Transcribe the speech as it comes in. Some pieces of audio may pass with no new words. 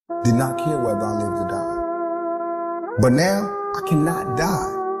did not care whether I lived or died. But now, I cannot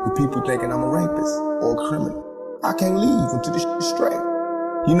die with people thinking I'm a rapist or a criminal. I can't leave until this shit is straight.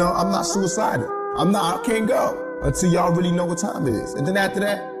 You know, I'm not suicidal. I can't go until y'all really know what time it is. And then after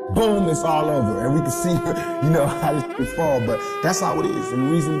that, boom, it's all over. And we can see, you know, how this can fall. But that's how it is. And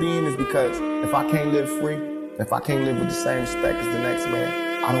the reason being is because if I can't live free, if I can't live with the same respect as the next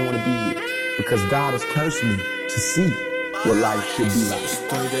man, I don't want to be here. Because God has cursed me to see what life should be like.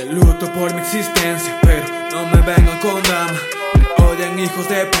 Estoy de luto por mi existencia, pero no me vengan con drama. Me odian hijos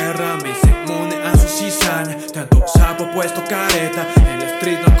de perra, me hice inmune a su cizaña. Tanto sapo puesto careta, el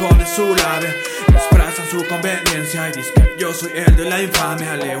street no con su labia. Disfrazan su conveniencia y dicen que yo soy el de la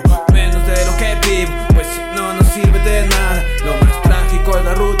infamia. Leo menos de lo que vivo, pues si no, no sirve de nada. Lo más trágico es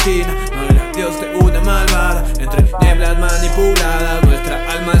la rutina, no el adiós de una malvada. Entre nieblas manipuladas,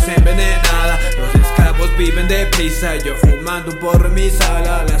 nuestra alma es envenenada. Los esclavos viven deprisa y yo fumando un porro en mi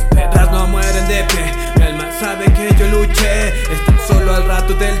sala. Las perras no mueren de pie, mi alma sabe que yo luché. Está solo al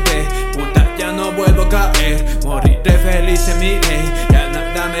rato del té, puta ya no vuelvo a caer. Moriré feliz en mi ley, ya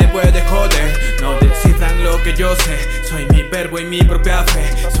nada me puede joder. No descifran lo que yo sé, soy mi verbo y mi propia fe.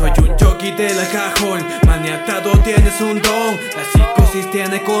 Soy un jockey del cajón, maniatado tienes un don. La psicosis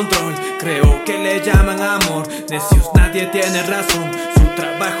tiene control, creo que le llaman amor. Necios nadie tiene razón, su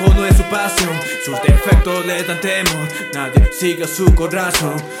trabajo no es su pasión. Sus defectos le dan temor, nadie sigue su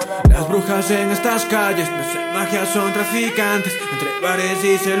corazón. Las brujas en estas calles no hacen magia, son traficantes. Entre bares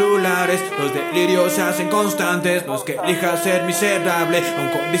y celulares los delirios se hacen constantes. No es que elija ser miserable, aun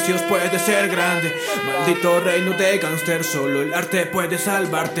con vicios puede ser grande. Maldito reino de gángster, solo el arte puede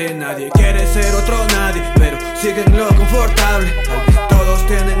salvarte. Nadie quiere ser otro nadie, pero siguen lo confortable. Tal vez todos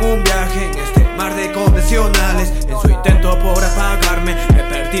tienen un viaje en este mar de convencionales. En su intento por apagarme, me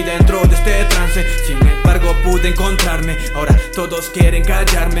perdí dentro de este trance. Sin embargo pude encontrarme, ahora todos quieren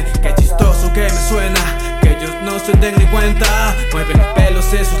callarme. Qué chistoso que me suena, que ellos no se den ni cuenta. Mueven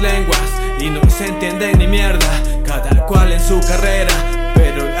pelos en sus lenguas y no se entienden ni mierda. Cada cual en su carrera,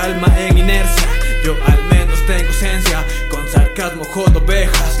 pero el alma en inercia. Yo al menos tengo esencia, con sarcasmo jodo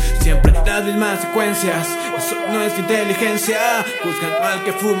ovejas. Siempre las mismas secuencias, eso no es inteligencia. Juzgan al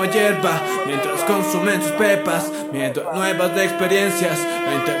que fuma hierba mientras consumen sus pepas. Miedo a nuevas de experiencias,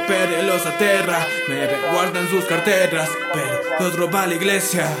 la intemperie los aterra. Me guardan sus carteras, pero los roba la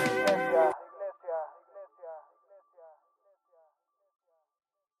iglesia.